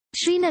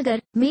Srinagar,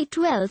 May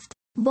 12.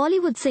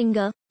 Bollywood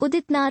singer,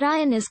 Udit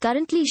Narayan is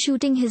currently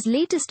shooting his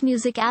latest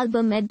music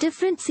album at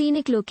different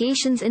scenic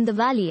locations in the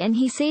valley, and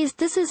he says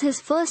this is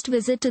his first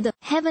visit to the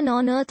heaven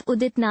on earth.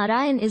 Udit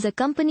Narayan is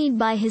accompanied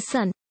by his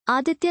son,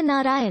 Aditya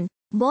Narayan,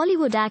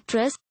 Bollywood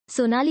actress,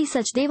 Sonali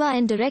Sachdeva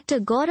and director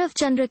Gaurav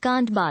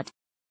Chandrakant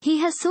Bhat.He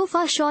has so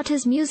far shot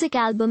his music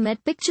album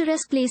at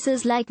picturesque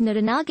places like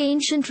Naranag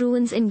ancient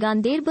ruins in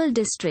Ganderbal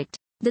district,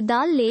 the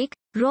Dal Lake,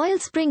 Royal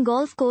Spring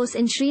Golf Course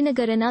in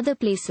Srinagar and other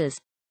places.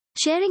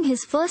 Sharing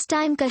his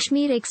first-time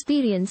Kashmir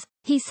experience,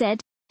 he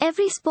said,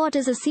 "Every spot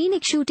is a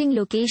scenic shooting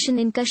location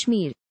in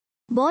Kashmir."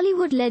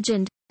 Bollywood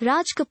legend,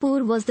 Raj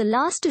Kapoor was the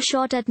last to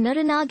shot at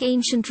Naranag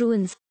ancient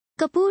ruins.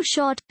 Kapoor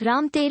shot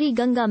Ram Teri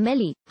Ganga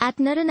Maili at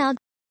Naranag.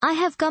 "I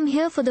have come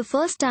here for the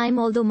first time,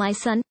 although my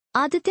son,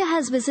 Aditya,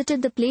 has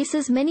visited the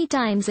places many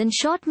times and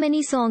shot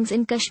many songs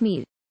in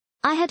Kashmir.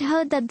 I had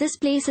heard that this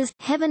place is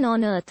heaven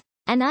on earth,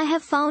 and I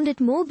have found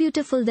it more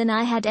beautiful than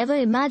I had ever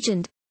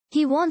imagined."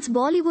 He wants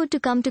Bollywood to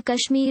come to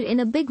Kashmir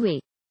in a big way.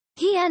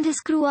 He and his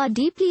crew are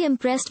deeply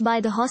impressed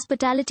by the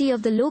hospitality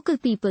of the local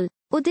people,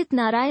 Udit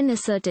Narayan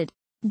asserted.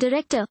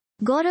 Director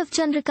Gaurav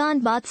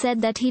Chandrakant Bhat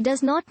said that he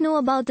does not know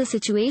about the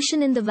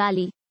situation in the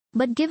valley,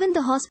 but given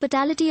the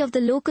hospitality of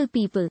the local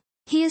people,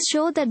 he is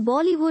sure that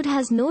Bollywood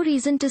has no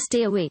reason to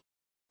stay away.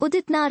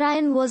 Udit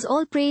Narayan was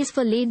all praise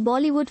for late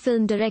Bollywood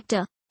film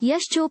director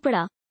Yash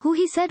Chopra, who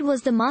he said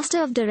was the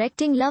master of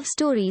directing love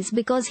stories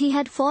because he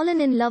had fallen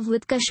in love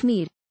with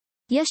Kashmir.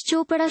 Yash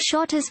Chopra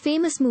shot his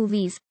famous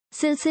movies,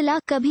 Silsila,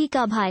 Kabhi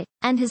Kabhai,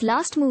 and his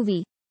last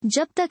movie,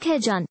 Tak Hai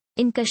Jaan,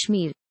 in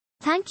Kashmir.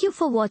 Thank you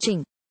for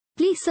watching.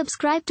 Please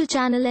subscribe to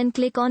channel and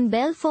click on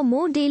bell for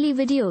more daily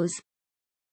videos.